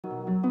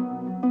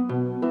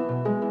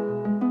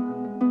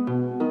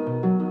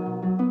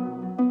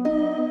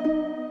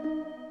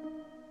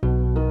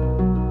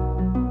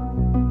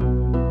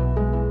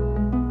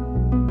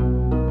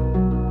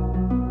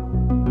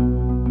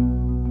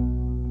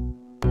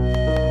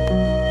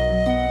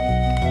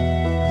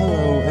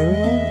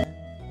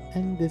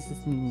this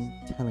is me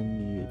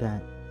telling you that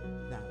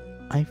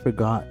I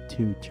forgot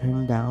to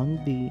turn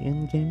down the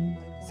in-game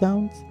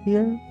sounds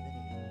here,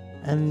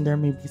 and there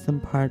may be some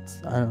parts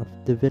of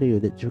the video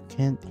that you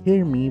can't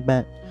hear me,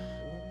 but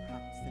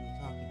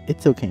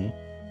it's okay.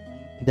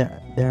 There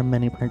are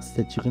many parts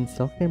that you can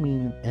still hear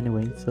me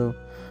anyway, so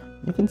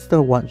you can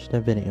still watch the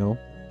video.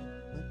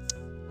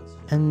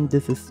 And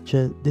this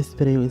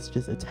video is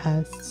just a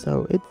test,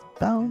 so it's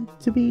bound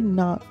to be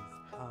not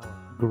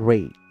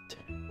great.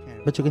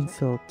 But you can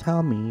still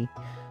tell me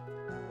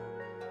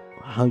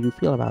how you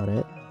feel about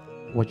it,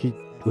 what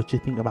you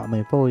think about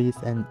my voice,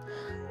 and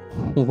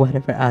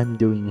whatever I'm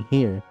doing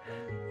here.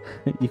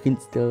 You can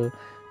still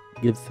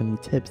give some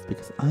tips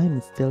because I'm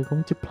still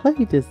going to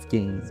play this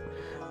game,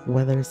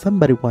 whether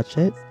somebody watch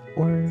it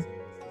or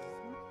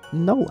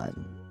no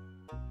one.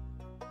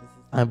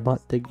 I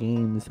bought the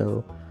game,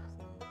 so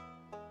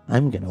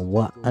I'm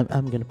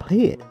gonna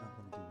play it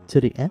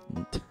to the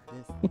end.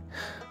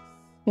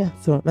 Yeah,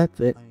 so that's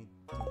it.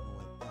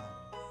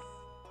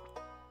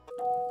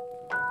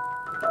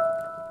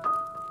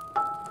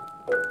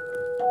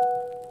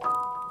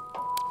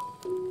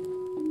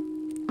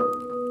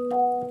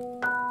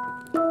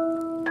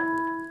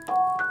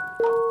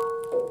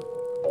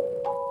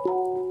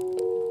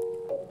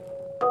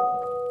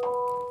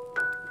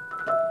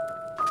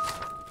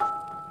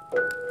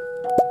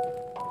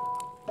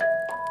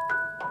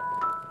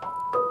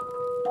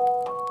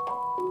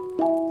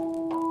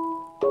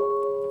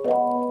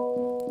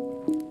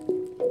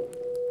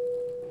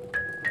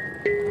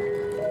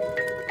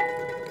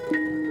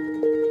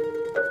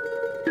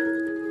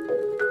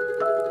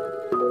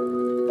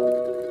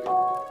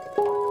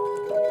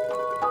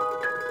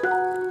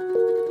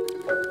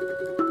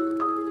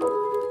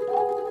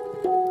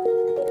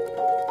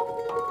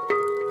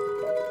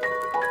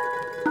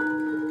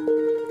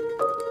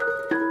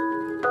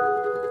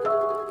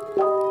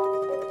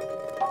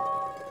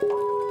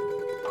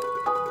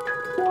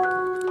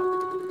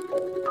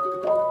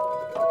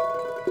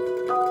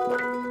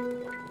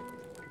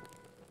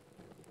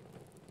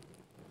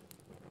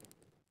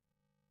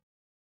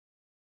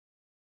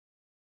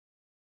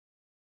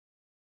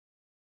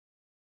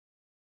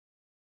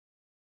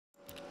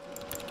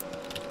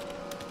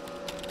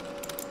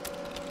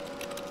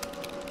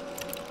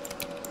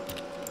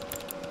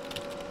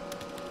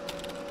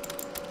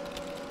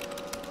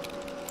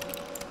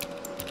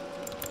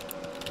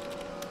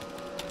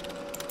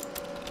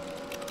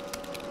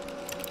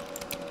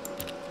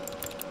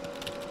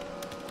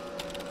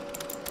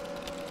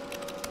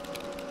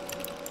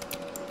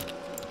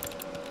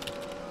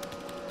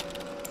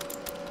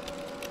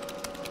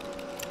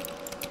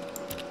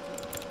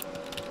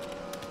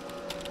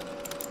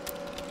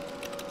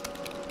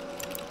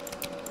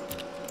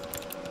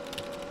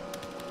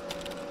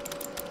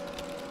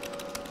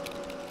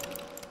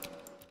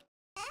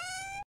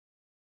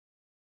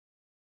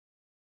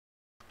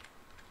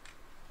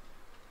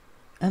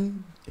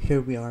 And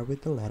here we are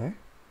with the letter,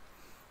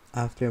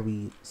 after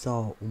we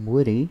saw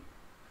Woody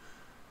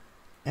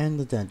and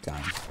the dead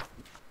guy.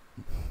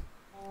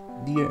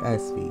 Dear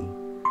SV,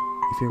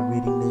 if you're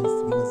reading this,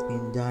 you must be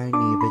in dire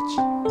need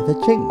of a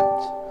change.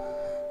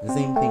 The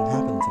same thing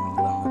happened to me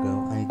long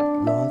ago. I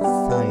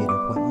lost sight of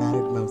what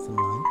mattered most in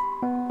life,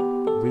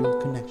 real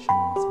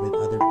connections with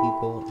other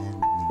people and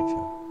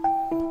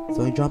nature.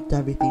 So I dropped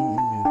everything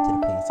and moved to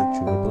the place I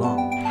truly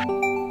belong.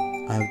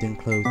 I have been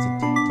close to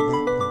deep to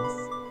that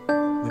place.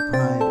 My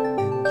pride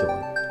and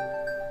joy.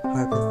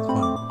 Harvest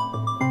Farm.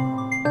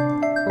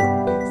 Or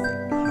basic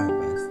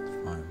Harvest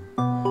Farm.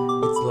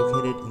 It's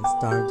located in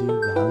Stardew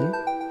Valley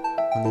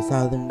on the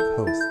southern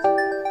coast.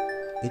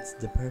 It's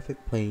the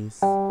perfect place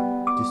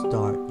to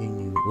start your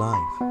new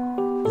life.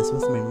 This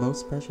was my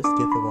most precious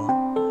gift of all,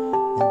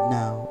 and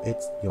now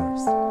it's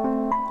yours.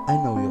 I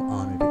know you'll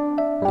honor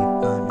the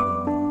family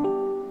name.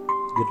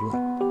 Good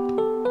luck.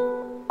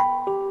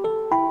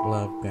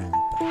 Love, Grandpa.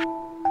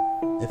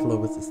 If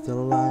Lois is still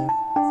alive,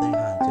 say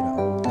hi to the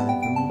old guy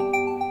for me,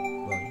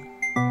 will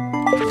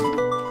you?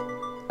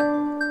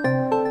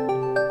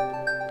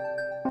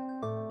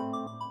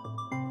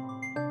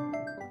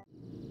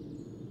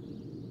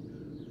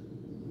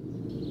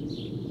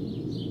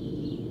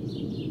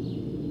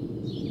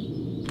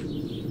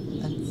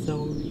 And so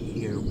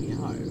here we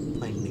are,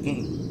 playing the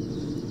game.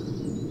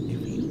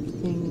 If you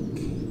think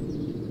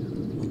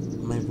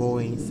my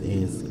voice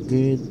is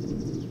good,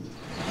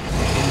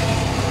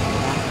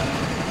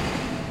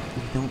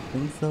 don't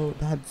think so,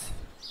 that's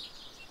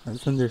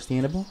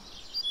understandable.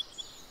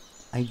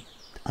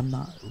 I'm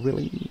not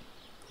really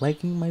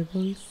liking my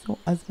voice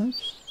as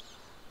much,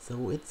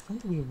 so it's going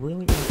to be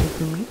really awkward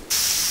for me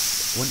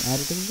when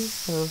editing this,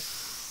 so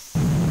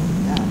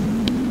yeah,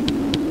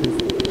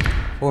 just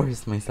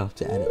force myself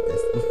to edit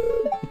this.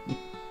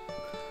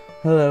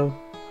 Hello,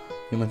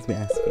 you must be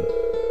asking.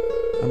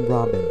 I'm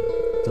Robin,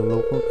 the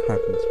local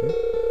carpenter.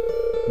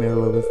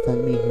 Marlo has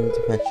sent me here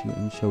to fetch you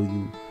and show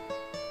you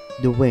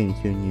the way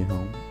to your new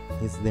home.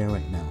 Is there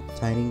right now,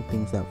 tidying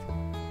things up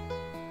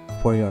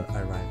for your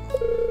arrival.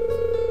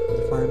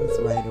 The farm is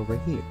right over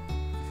here,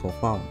 if you'll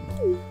follow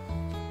me.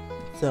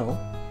 So,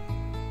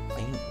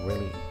 can't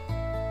really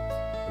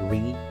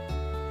read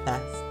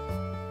fast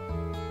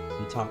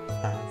and talk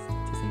fast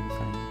at the same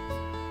time.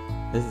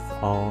 This is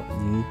all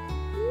new.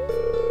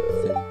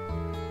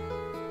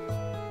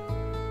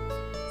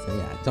 So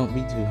yeah, don't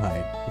be too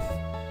hard.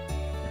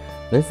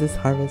 This is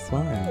Harvest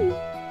Farm.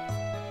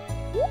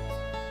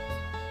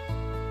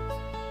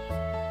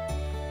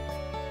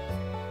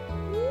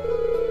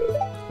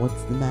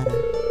 What's the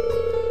matter?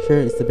 Sure,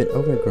 it's a bit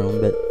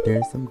overgrown, but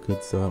there's some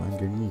good soil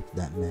underneath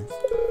that mess.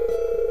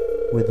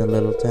 With a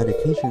little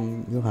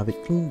dedication, you'll have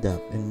it cleaned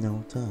up in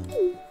no time.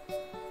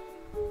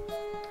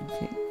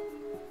 Okay.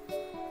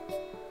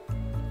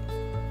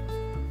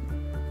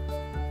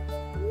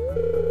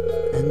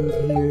 And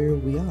here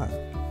we are.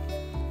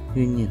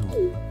 Your new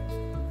home.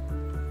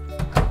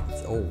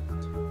 It's old.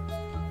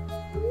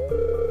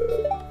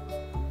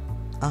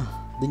 Ah,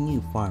 the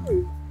new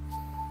farmer.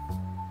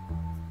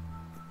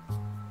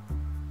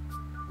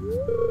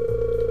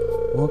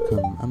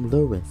 Welcome, I'm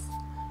Lois,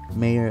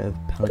 Mayor of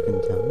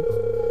Pelican Town.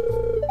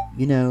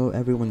 You know,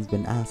 everyone's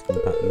been asking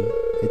about you.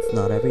 It's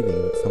not every day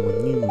that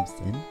someone new moves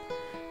in.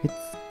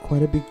 It's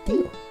quite a big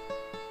deal.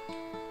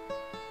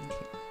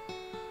 Okay.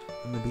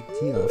 I'm a big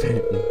deal,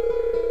 apparently.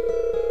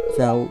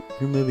 So,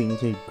 you're moving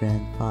into your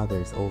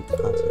grandfather's old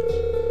cottage.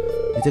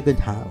 It's a good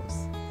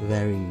house.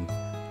 Very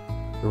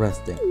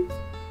rustic.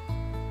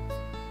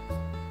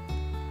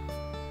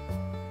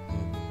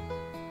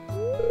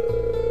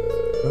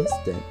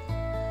 Rustic?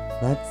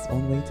 That's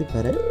one way to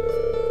put it.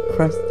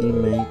 Crusty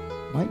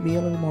might be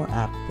a little more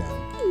apt though.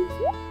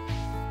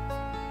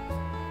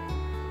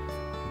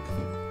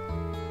 Okay.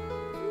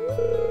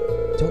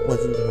 Don't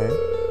listen to her.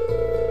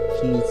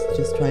 She's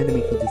just trying to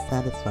make you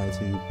dissatisfied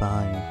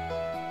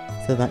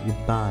so that you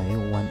buy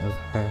one of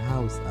her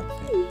house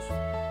upgrades.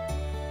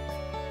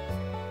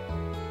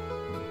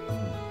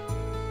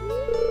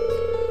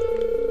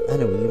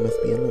 Anyway, you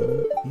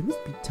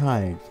must be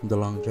tired from the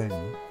long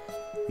journey.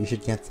 You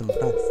should get some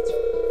rest.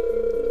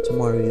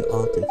 Tomorrow you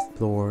ought to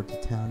explore the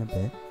town a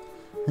bit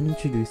and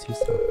introduce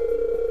yourself.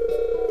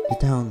 The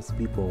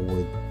townspeople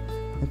would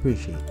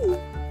appreciate that.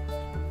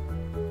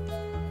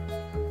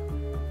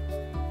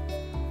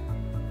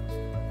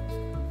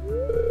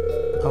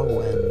 Oh,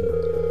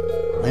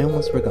 and I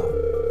almost forgot.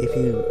 If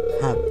you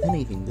have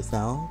anything to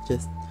sell,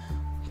 just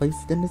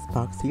place it in this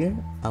box here.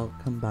 I'll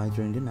come by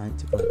during the night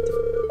to collect it.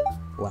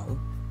 Well,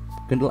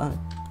 good luck.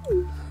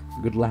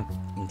 Good luck,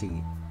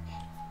 indeed.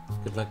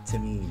 Good luck to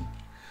me.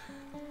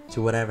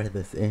 To whatever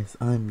this is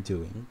I'm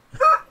doing.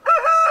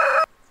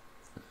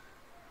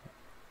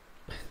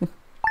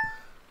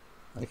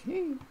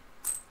 Okay.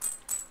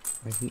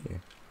 Right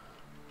here.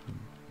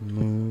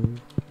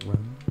 Move,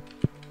 run,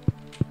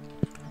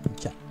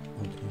 chat.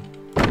 Okay.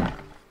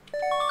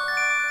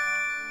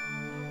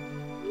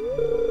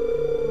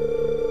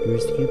 You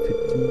receive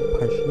 15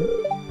 parsnip.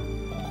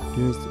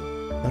 Here's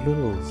a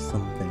little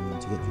something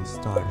to get you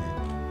started.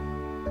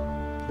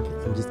 Okay,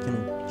 I'm just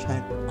gonna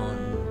check on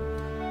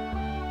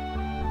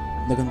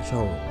the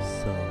controls,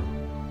 so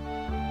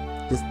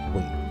just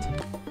wait.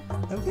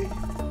 Okay.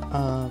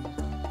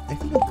 I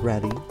think I'm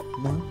ready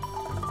now.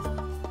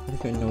 I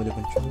think I know the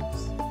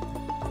controls.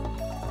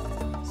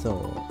 So,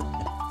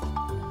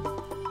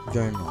 yeah.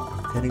 Journal.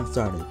 Getting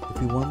started.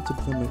 If you want to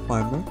become a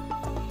farmer,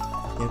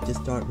 you have to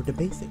start with the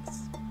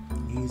basics.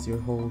 Use your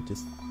hoe to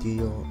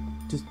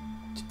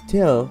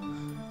till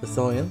the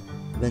soil,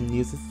 then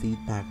use a seed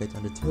packet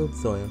on the tilled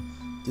soil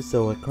to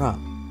sow a crop.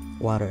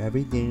 Water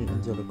every day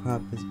until the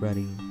crop is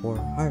ready for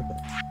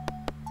harvest.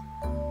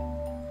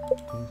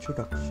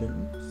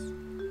 Introductions.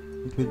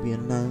 It would be a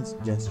nice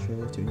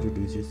gesture to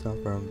introduce yourself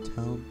around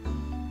town.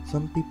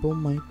 Some people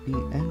might be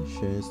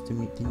anxious to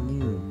meet the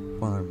new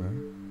farmer.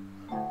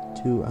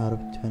 2 out of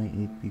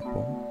 28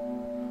 people.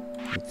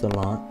 It's a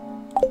lot.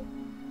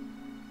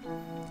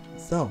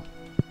 So,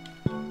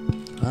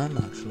 I'm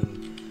actually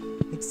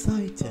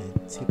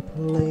excited to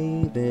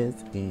play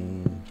this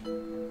game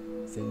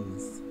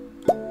since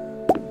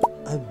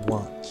I've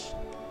watched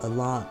a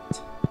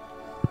lot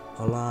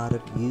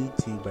of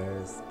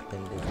YouTubers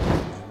play this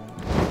game,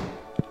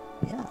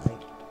 and yeah,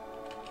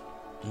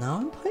 now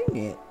I'm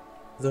playing it,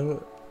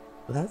 so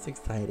that's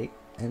exciting.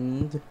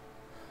 And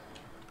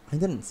I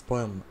didn't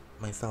spoil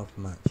myself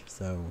much,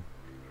 so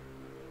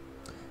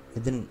I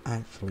didn't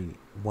actually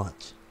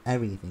watch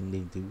everything they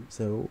do,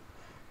 so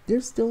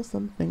there's still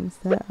some things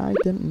that I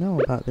didn't know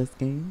about this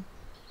game.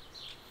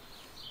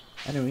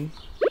 Anyway,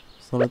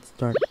 so let's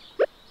start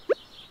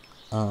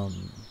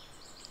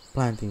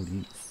planting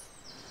these.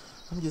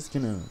 I'm just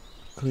gonna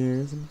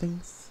clear some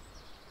things.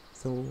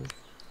 So,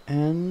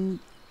 and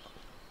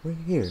we're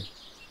here.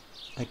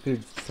 I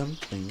cleared some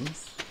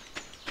things.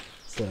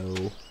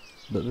 So,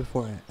 but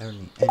before I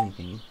earn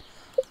anything,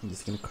 I'm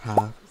just gonna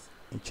craft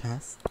a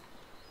chest.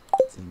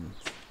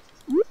 Since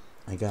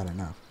I got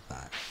enough of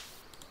that.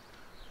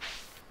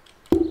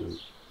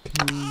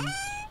 Okay.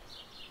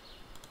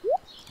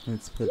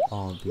 Let's put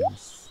all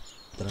these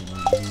that I'm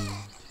gonna need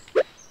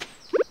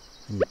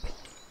and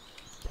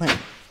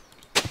plant.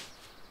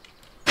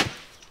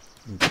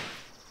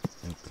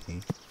 Okay.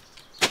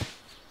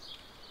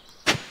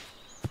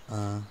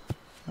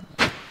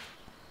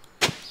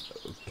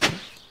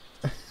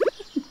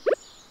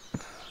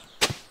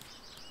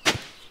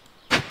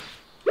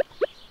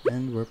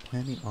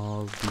 planting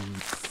all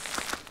these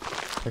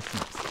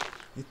parsnips.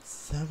 It's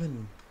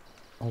 7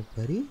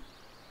 already?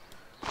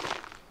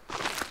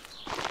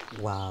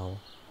 Wow.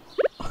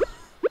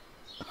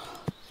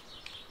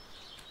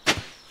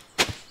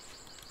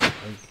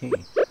 Okay,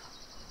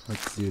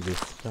 let's do this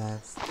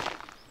fast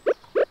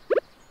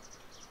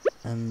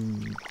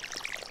and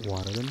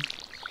water them.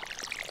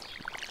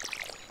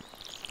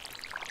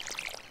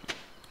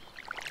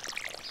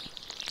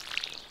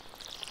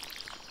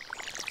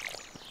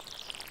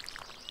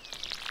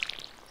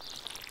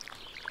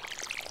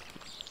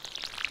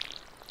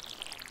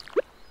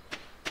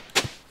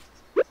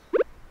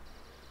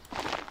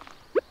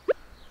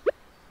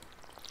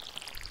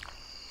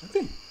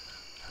 Okay.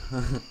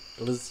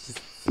 Let's just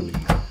sleep.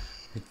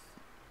 It's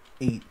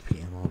 8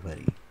 p.m.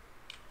 already.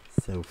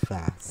 So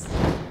fast.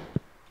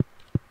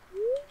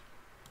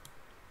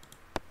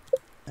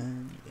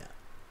 And yeah.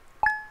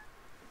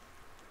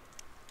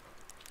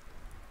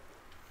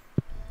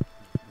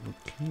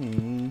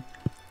 Okay.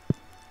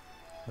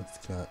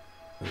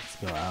 Let's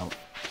go out.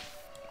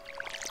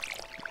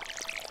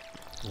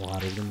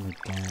 Water them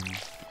again.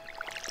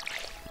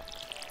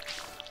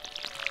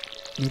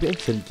 Maybe I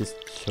should just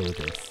show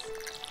this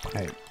part.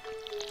 Okay.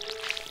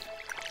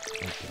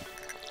 Okay.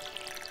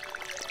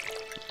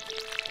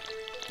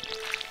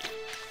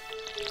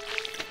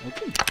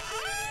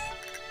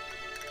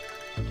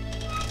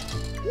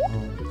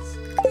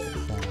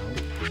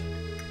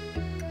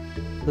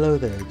 Hello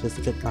there,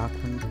 just get back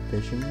from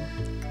fishing?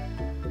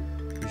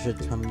 You should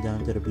come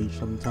down to the beach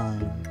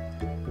sometime,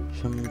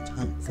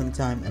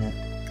 and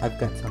I've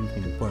got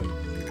something for you.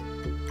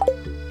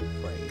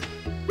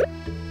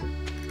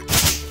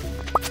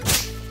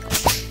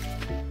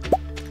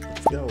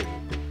 Let's go.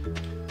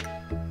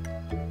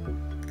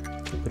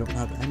 We don't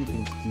have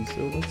anything to do,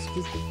 so let's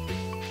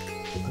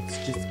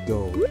just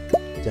go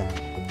down.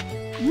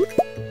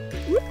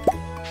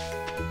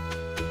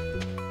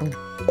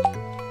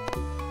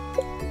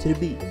 To the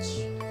beach.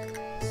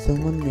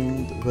 Someone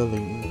named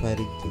Willie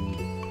invited me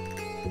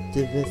to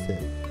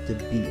visit the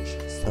beach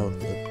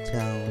south of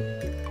town.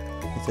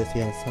 He says he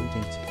has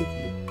something to give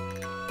you.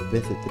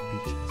 Visit the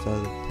beach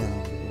south of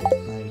town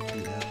before 9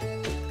 p.m.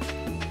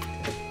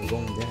 Okay, we're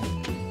going down.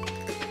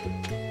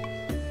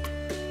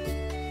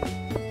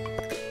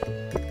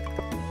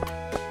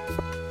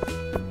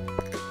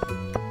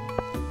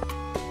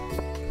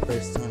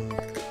 First time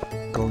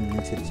going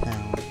into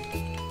town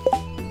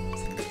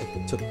since I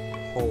took the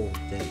whole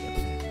day up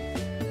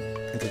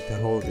there. I took the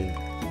whole day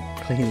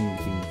cleaning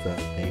things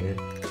up there.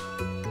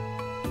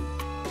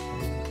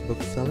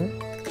 Bookseller,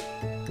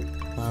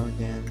 flower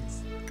dance,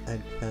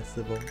 egg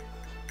festival,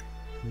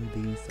 and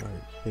these are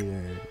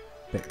their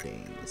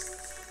birthdays.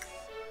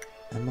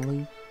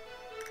 Emily,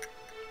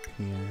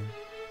 Pierre,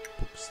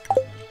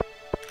 bookseller.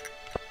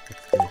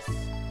 What's this?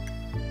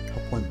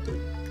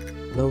 Appointed.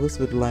 Lois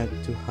would like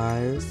to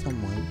hire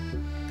someone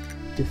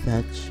to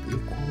fetch your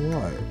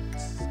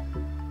quartz.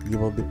 You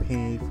will be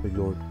paid for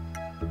your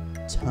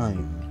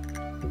time.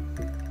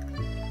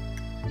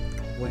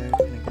 Where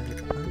can I get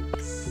a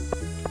quartz?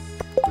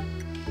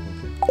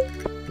 Okay.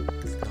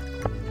 It's not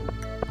coming in.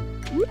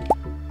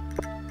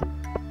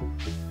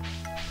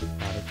 A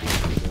lot of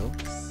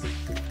daffodils.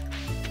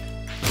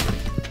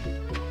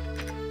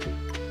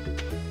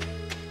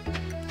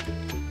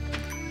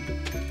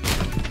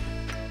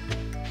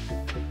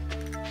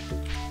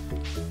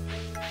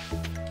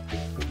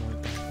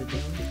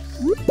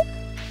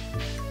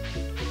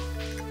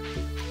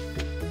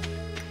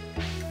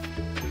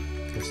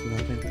 There's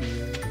nothing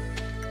here.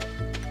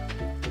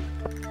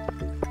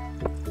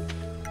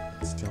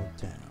 Let's go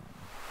down.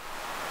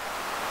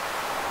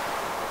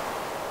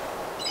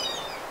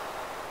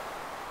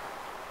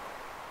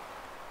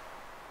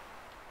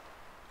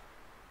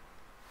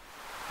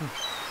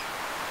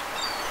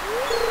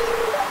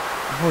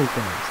 Oh,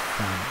 guys,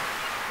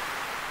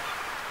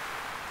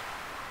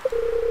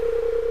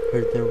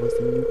 heard there was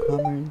a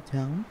newcomer in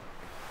town.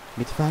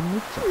 Meet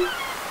family.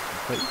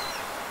 Wait.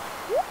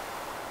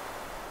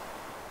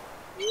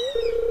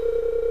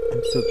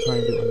 I'm still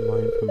trying to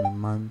unwind from a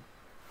month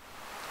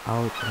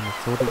out on a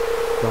sort of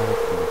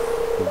dolphin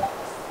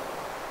streets.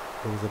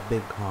 It was a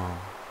big haul.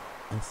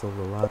 I sold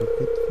a lot of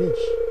good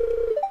fish.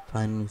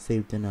 Finally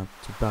saved enough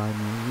to buy me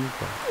a new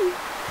boat.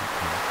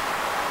 Okay.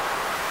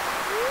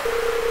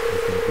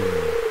 He's gonna give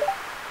me.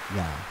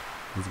 Yeah,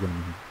 he's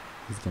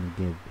gonna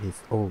give his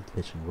old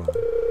fishing rod.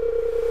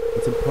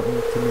 It's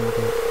important to me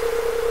that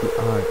the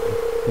art of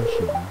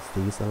fishing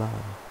stays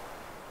alive.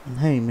 And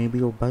hey, maybe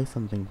you'll buy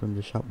something from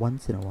the shop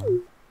once in a while.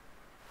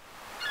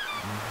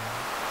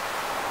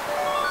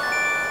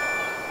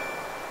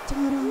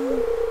 Ta-da!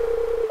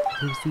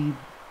 Received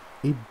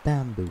a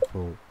bamboo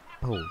pole.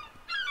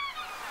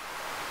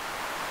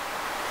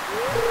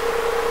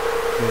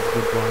 There's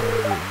good water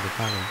here in the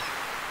valley.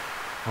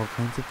 All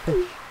kinds of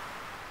fish.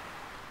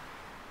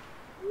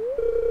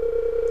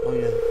 Oh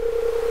yeah.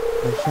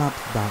 My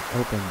shop's back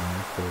open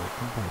now, so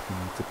come back and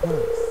need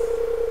supplies.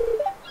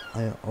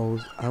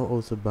 I'll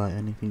also buy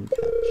anything you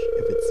catch.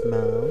 If it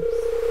smells,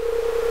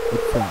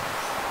 it sells.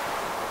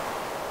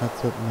 That's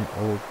what my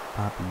old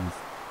puppies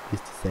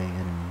used to say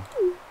anyway.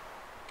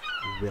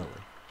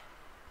 Really.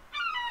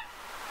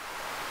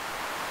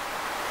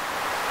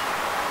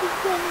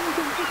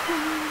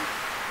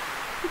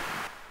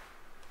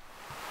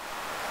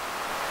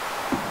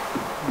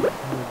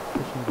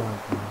 Fishing dog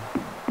now.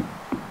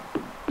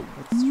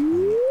 Let's try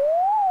it.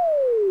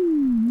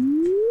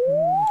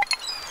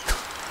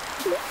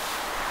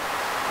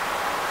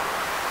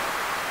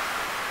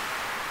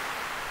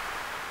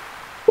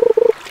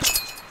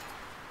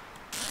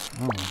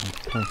 Oh, I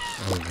touched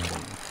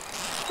already.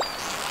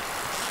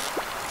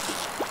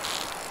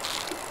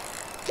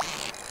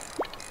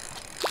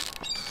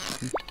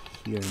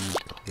 Hear me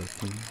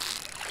clicking.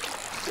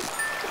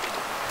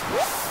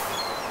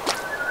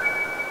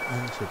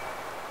 Anchovy.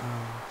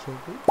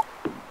 Anchovy?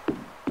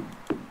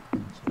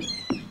 Anchovy.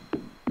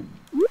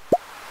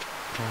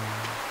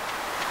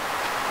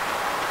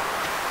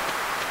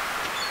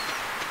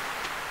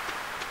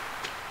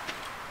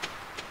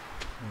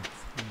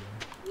 It's here.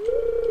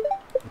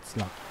 It's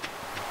locked.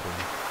 Okay.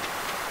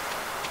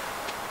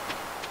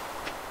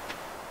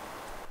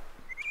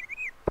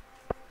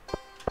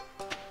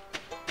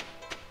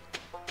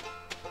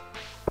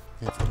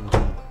 Let's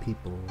invade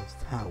people's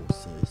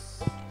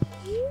houses.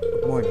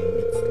 Good morning,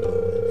 it's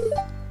Lois.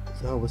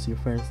 So how was your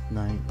first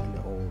night in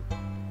the old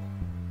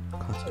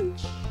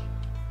cottage?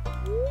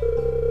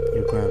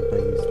 Your grandpa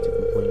used to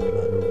complain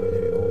about over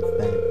their old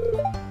bed,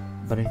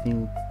 but I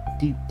think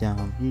deep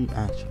down he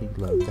actually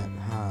loved that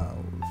house.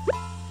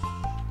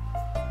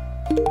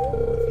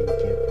 Oh, I can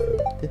give him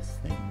this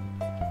thing.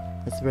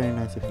 That's very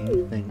nice of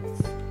you,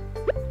 thanks.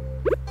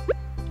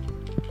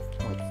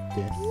 What's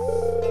this?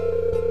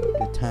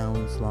 Your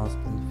town's lost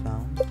and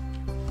found?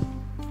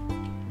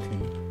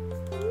 Okay.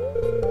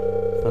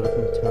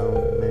 Pelican Town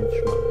marriage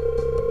law.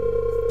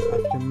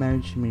 After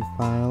marriage you may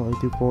file a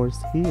divorce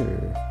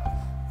here.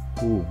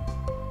 Ooh,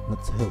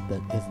 let's hope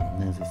that isn't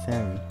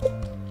necessary.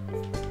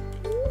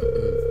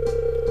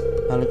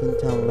 Pelican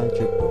Town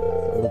ledger book.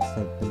 It looks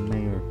like the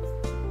mayor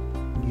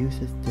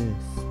uses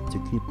this to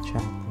keep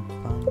track of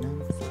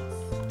finances.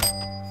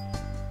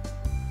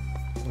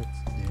 What's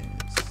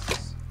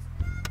this?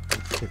 A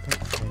ticket?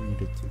 I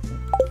need a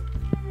ticket.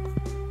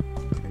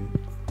 Okay.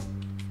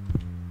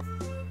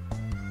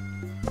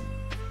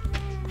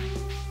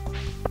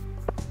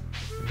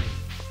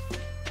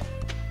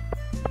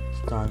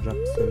 Stardew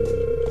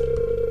Valley.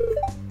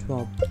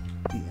 12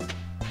 p.m.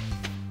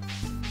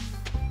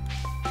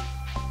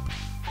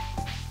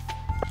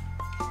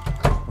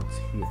 What's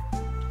here?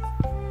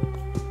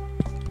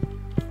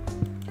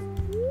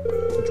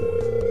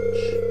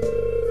 George.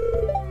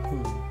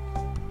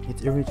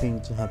 It's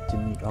irritating to have to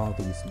meet all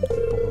these new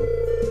people.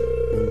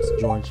 Name's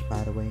George,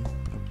 by the way.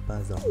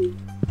 Buzz off.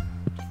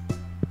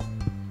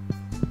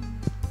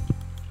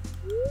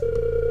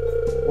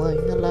 Why,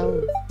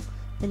 hello,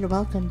 and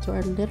welcome to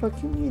our little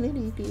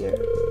community, dear.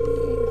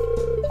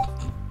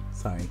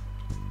 Sorry.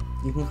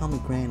 You can call me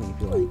Granny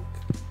if you like.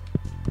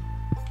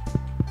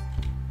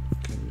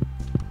 Okay.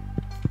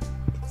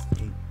 It's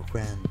a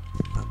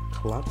grandpa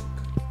clock.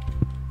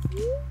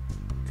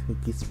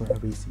 Cookies for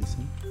every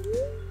season.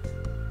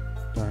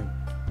 Dark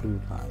blue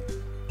life.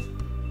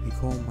 A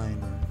coal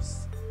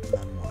miner's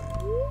memoir.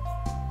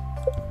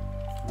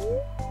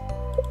 Okay.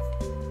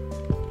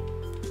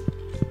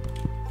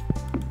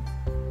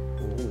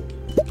 Oh,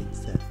 it's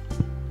set.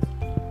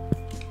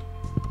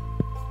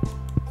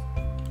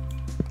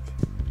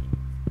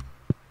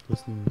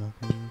 There's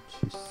nothing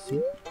to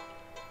see.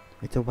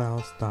 It's a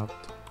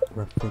well-stocked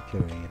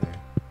refrigerator.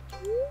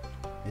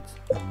 It's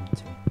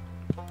empty.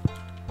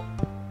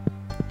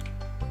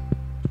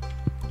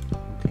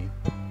 Okay.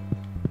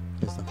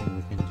 There's nothing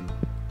we can do.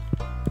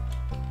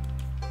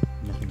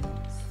 Nothing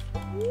else.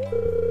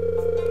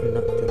 You're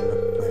not good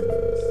enough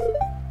friends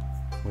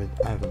with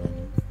Evelyn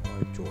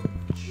or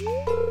George.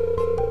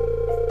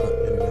 Not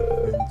good enough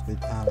friends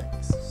with Alex.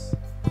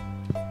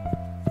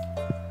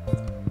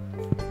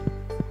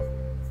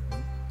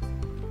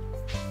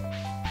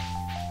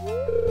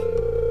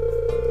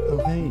 Oh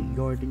hey,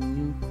 you're the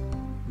new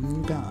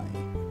guy.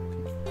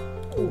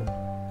 Cool.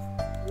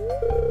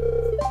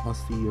 I'll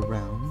see you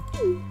around.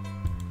 Okay.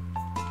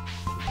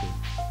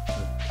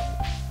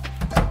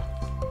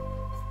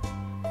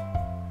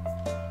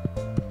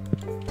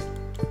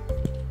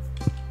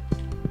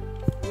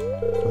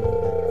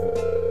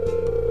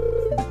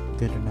 Not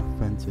good enough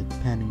friends with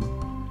Penny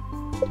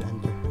to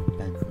enter her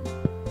bedroom.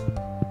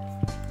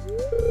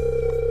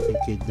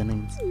 Okay, the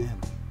name's Em.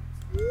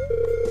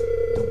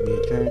 Don't be a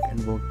jerk and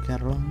we'll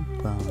get along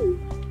fine.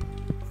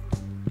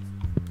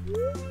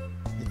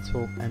 It's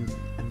full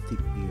empty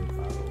beer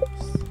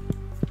bottles.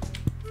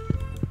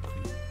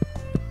 Okay.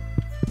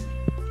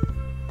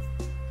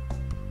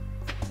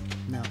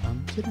 Now on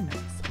to the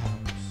next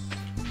house.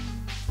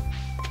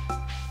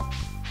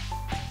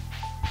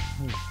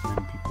 Oh,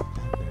 many people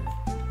gather.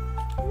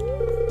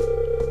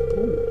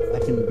 Ooh, I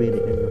can read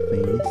it in your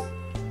face.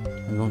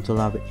 I'm going to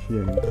love it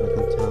here in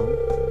Pelican Town.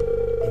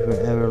 If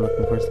you're ever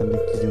looking for something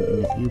to do in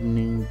the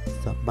evening,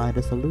 stop by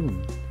the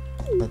saloon.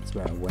 That's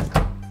where I went.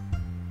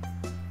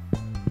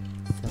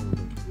 So,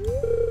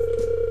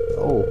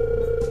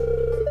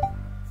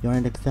 You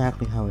aren't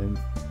exactly how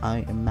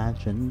I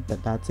imagined,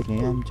 but that's okay.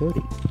 I'm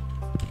Jody.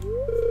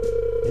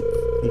 It's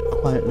a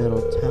quiet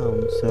little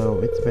town, so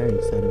it's very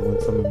exciting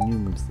when someone new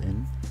moves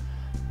in.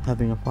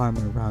 Having a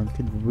farmer around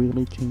could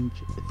really change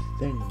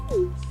things.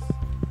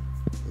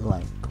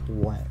 Like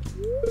what?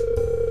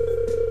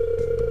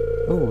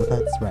 Oh,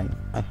 that's right.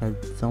 I heard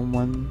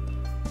someone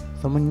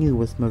new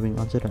was moving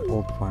onto that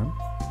old farm.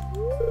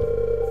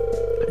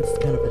 It's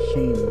kind of a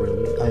shame,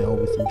 really. I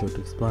always enjoyed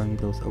exploring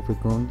those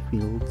overgrown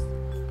fields.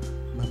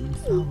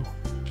 Mamsao,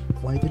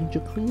 why didn't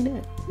you clean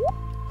it?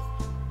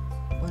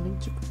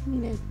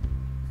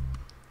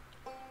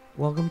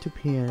 Welcome to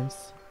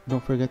Pierre's.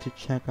 Don't forget to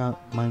check out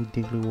my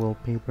daily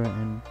wallpaper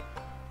and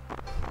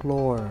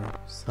floor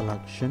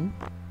selection.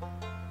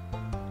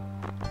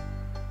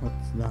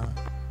 What's that?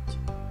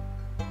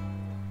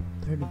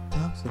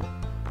 30,000.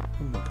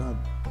 Oh my god.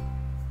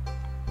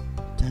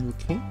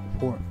 10k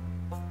for.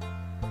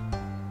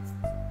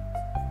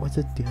 What's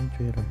a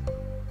dehydrator?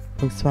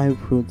 Place 5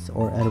 fruits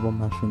or edible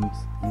mushrooms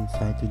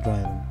inside to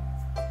dry them.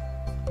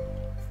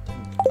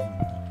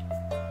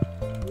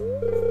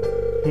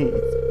 Hey,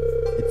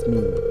 it's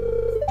me.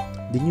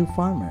 The new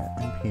farmer.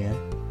 I'm Pierre,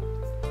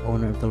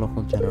 owner of the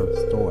local general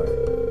store.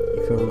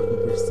 If you're looking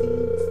for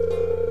seeds,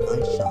 my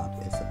shop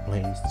is a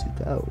place to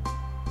go.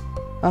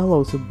 I'll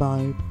also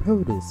buy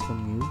produce from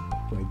you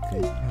for a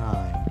good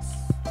price.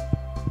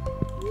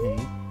 Okay.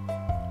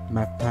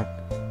 Backpack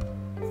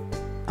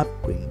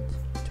upgrade.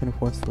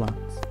 24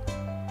 slots.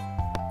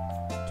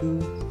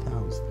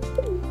 2,000.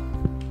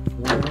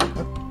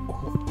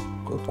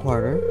 A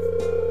quarter.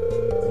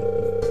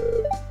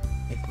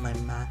 If my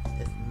math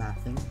is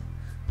mathing.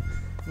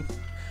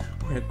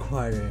 We're a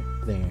quarter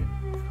there.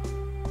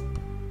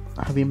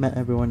 Have you met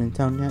everyone in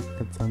town yet?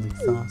 That sounds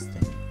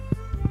exhausting.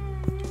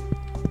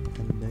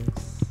 And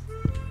this,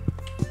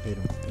 I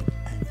don't think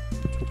I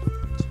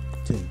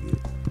talked to you.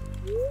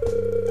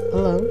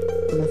 Hello,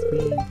 it must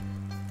be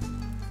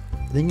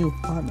the new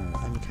farmer.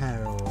 I'm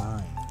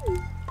Caroline.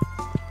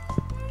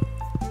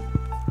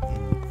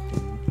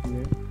 Anything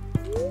here?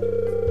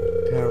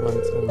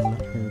 Caroline's only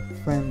met her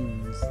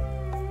friends,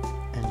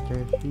 and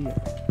they're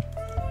here.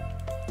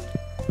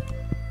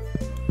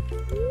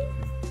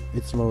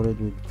 It's loaded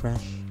with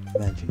fresh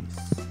veggies.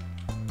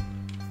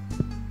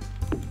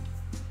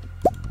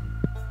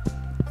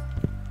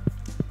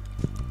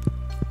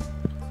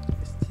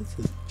 Is this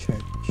a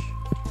church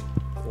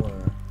or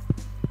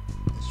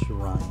a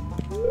shrine?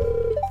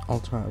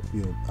 Altar of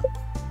yoga.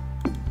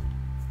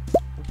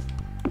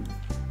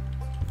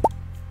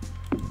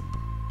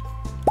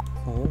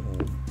 Oh,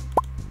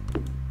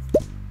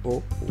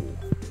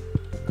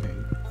 okay.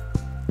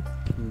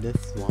 And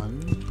this one,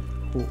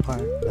 who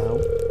art thou?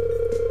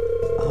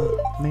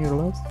 Mayor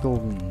Loves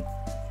told me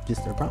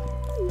just arrived.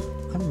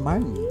 I'm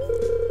Marnie.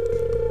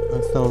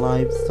 I sell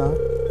livestock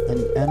and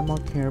animal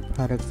care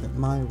products at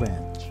my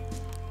ranch.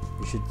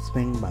 You should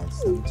swing by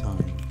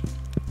sometime.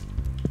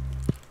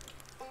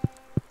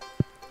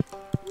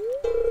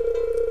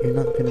 You're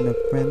not good enough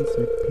friends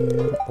with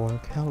Pierre or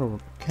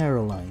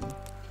Caroline.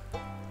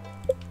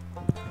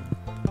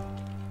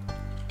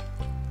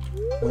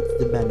 What's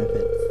the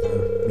benefits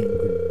of being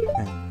good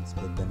friends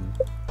with them?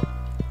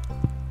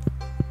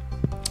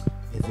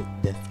 Is it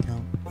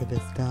discount for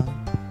this guy?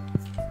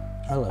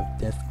 I love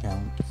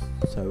discounts,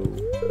 so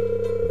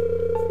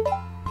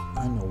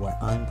I know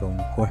what I'm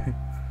going for.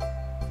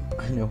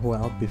 I know who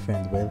I'll be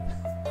friends with.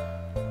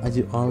 I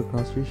do all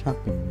grocery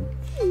shopping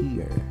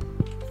here.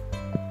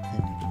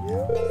 Anything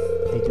else?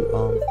 I do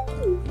all...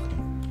 okay.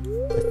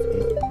 That's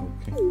it.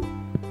 Okay.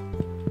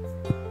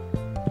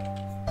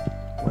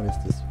 What is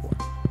this for?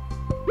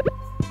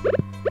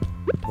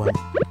 Do I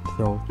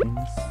throw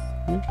things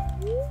here?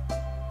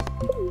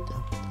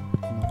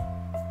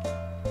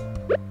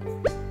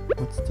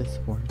 What's this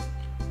for?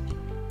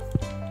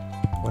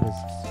 What is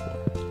this for?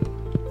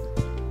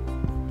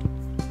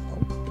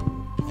 Oh,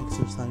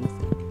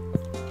 exercising.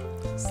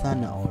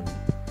 Sana on.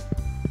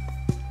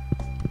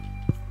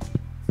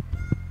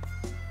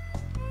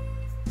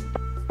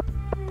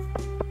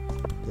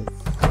 This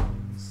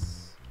is...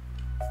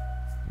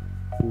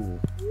 ooh,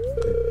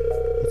 okay.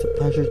 It's a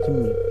pleasure to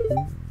meet you.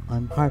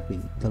 I'm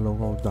Harvey, the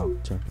local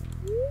doctor.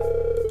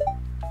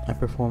 I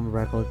perform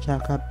regular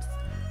checkups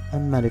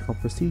and medical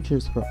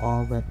procedures for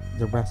all the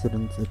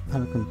residents of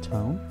Pelican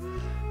Town.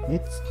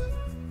 It's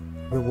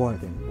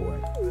rewarding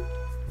work. Okay.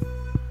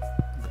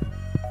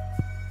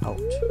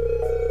 Ouch.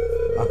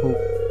 I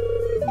hope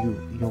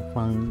you'll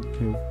find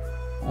your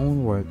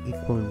own work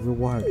equally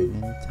rewarding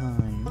in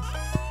time.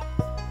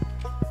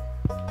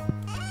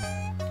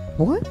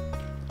 What?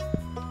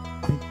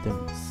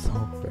 Item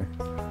solver.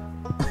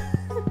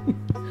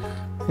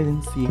 I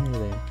didn't see her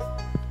there.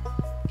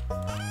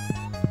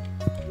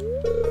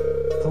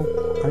 Oh,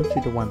 aren't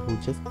you the one who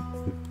just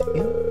moved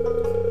in?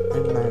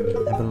 I'm married.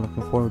 I've been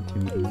looking forward to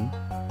meeting you.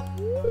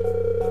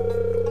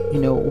 You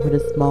know, with a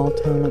small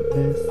town like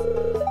this,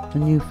 a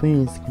new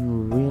face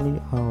can really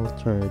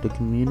alter the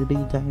community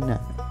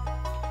dynamic.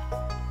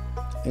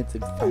 It's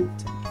exciting.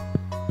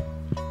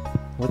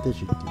 What did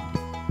you do?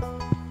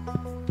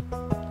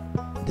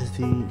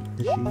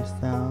 Does she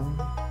sell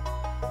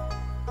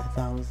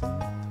 1,000?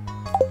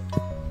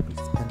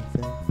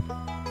 Expensive.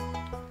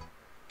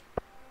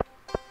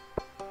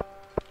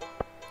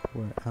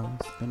 Where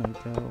else can I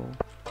go?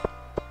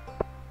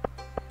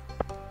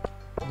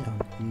 Down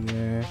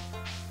here.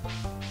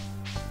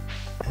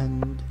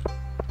 And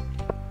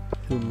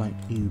who might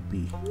you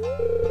be?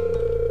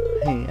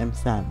 Hey, I'm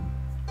Sam.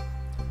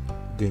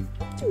 Good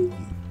to meet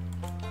you.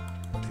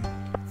 Okay.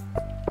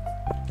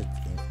 That's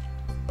it.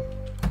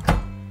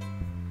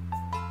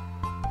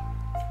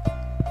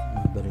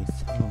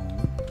 Nobody's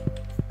home.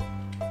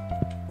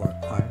 Or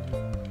are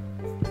they?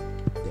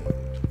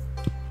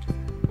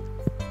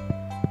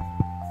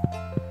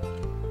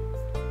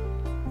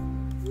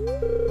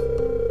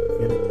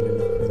 You're not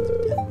friends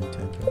with anyone to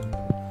enter.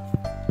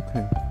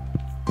 Okay.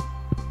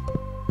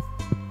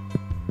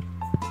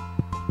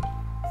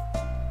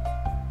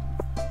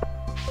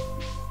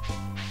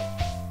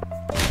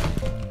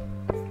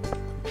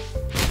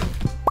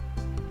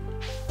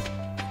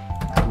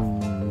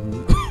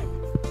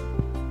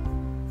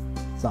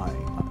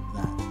 Sorry about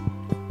that.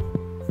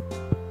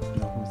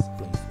 Now whose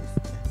place is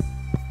this?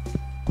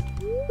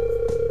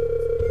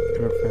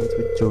 You're friends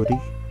with Jody?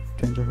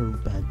 To enter her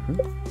bedroom?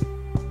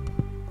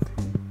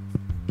 Okay.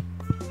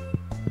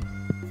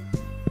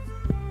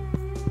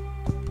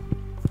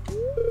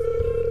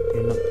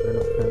 You're not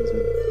friends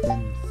with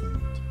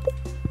Vincent.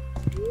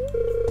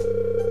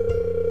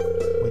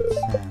 With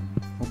Sam.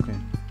 Okay.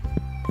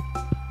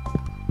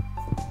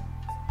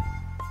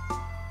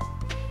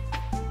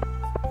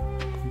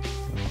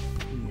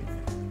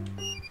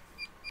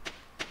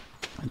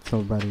 It's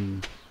already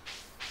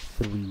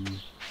 3,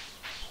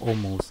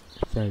 almost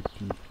 30.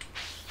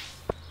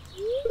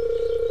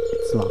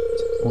 It's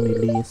locked. Only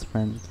Leah's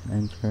friend can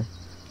enter.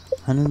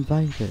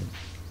 Uninvited.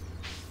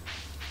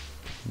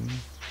 Okay.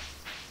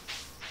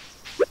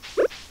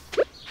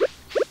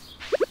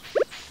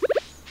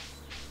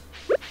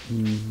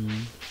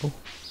 Oh.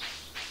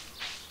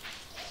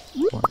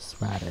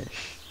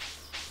 Horseradish.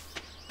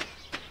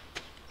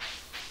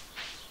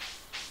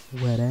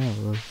 What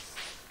else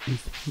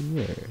is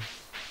here?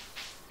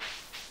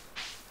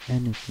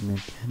 Anything I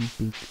can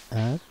pick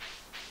up?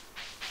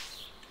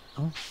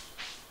 Oh.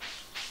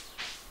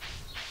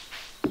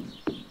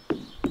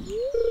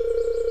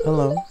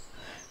 Hello.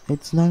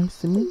 It's nice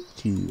to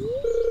meet you.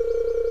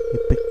 You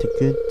picked a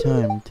good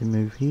time to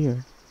move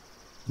here.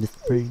 The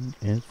spring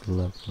is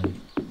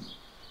lovely.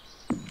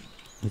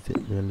 Is it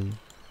really?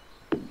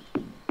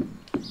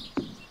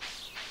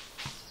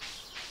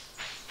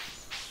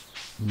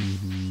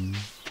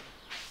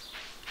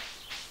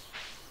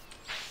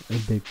 A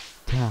big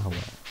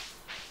tower.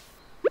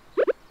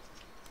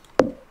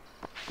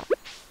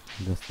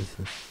 I guess this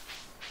is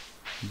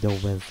the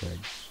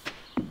wizard.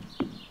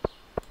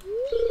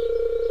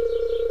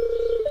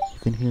 You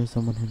can hear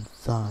someone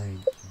inside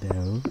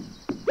though.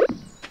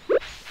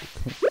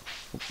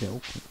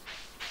 Okay.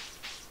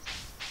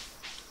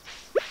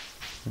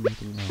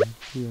 Anything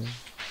else here?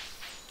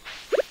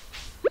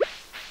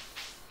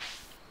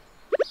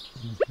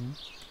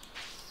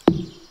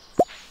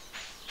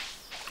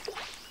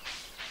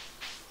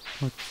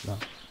 What's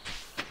that?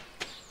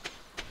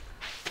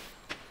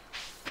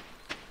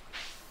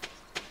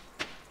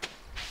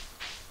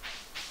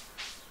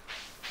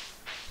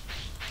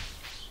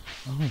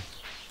 Oh,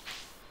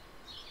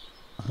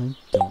 I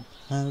don't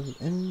have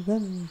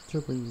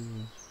inventory.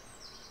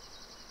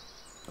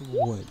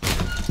 Wood,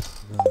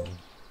 though.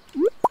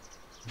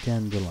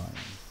 Dandelion.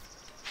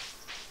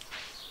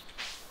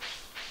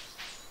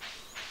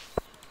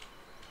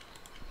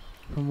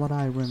 From what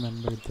I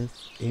remember, this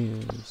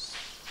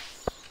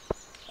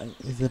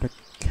is it a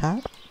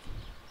cat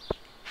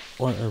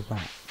or a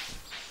rat?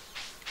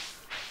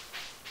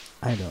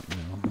 I don't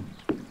know.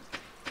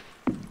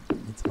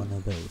 It's one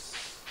of those.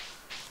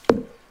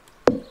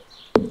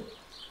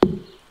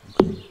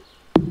 Okay.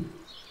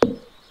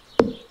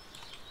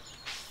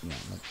 Yeah,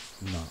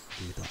 let's not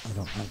do that. I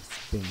don't have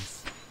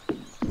space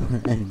for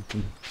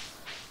anything.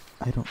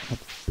 I don't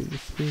have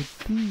space for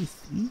these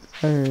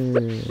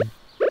either.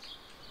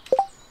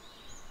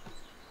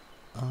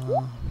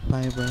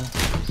 Fiber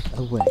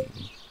away.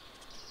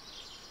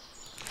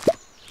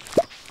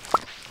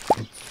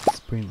 It's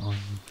spring on.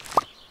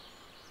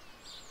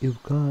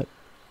 You've got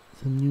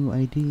some new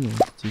ideas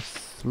to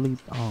sleep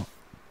on.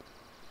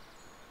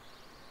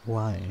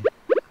 Why?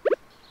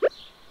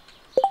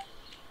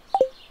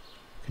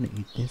 Can I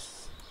eat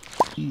this?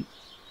 Eat.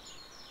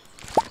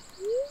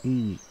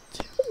 Eat.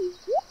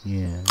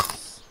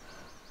 Yes.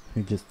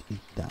 We just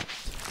eat that.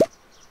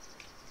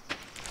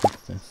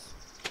 What's this?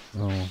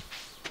 Oh.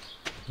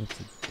 It's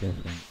a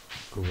different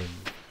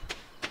grade.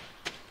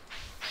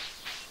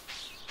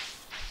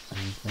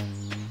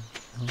 Anything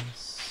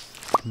else?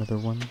 Another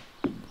one?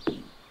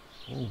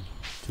 Oh,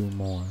 2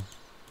 more.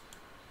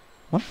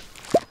 What?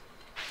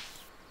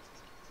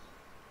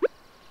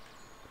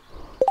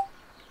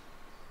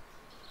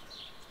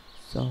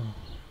 So,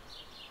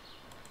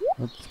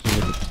 let's give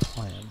it a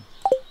plan.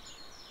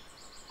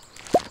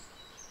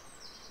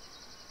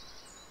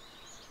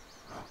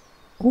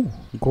 Oh,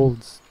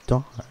 gold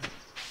star.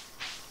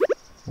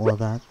 Well,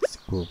 that's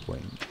great.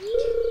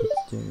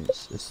 Let's do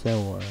a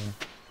shower.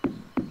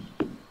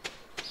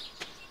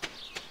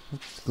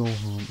 Let's go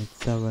home.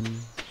 It's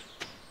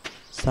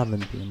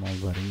 7 p.m.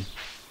 already.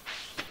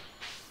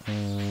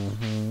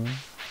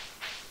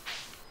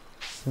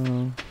 So,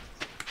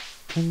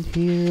 and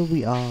here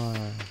we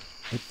are.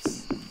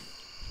 It's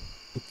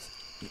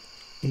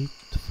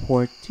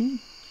 8:40.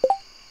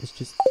 It's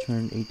just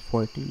turned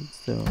 8:40.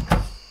 So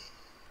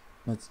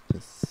let's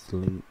just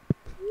sleep.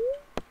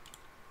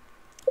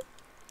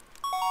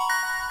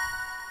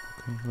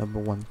 Okay,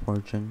 level 1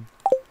 forging.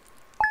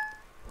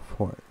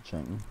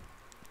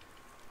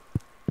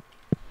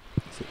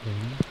 Is it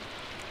raining?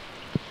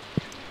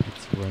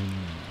 It's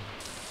raining.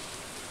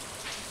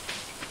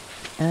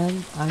 And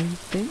I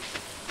think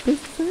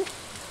this is it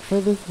for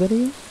this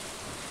video.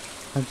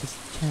 I just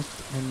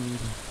checked and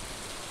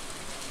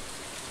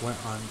we're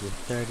on the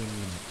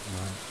 30-minute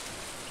mark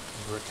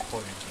of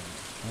recording.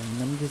 And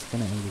I'm just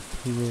gonna end it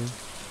here.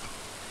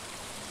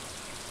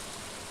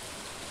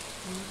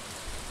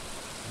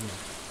 Yeah,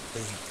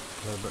 they have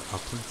clever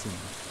uploading.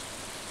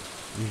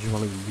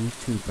 Usually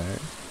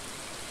YouTubers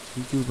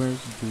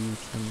do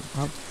some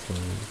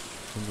outros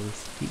when they're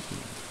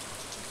speaking.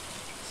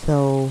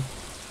 So,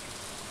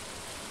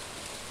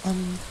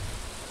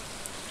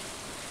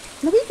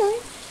 love you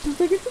guys. Don't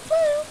forget to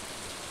smile.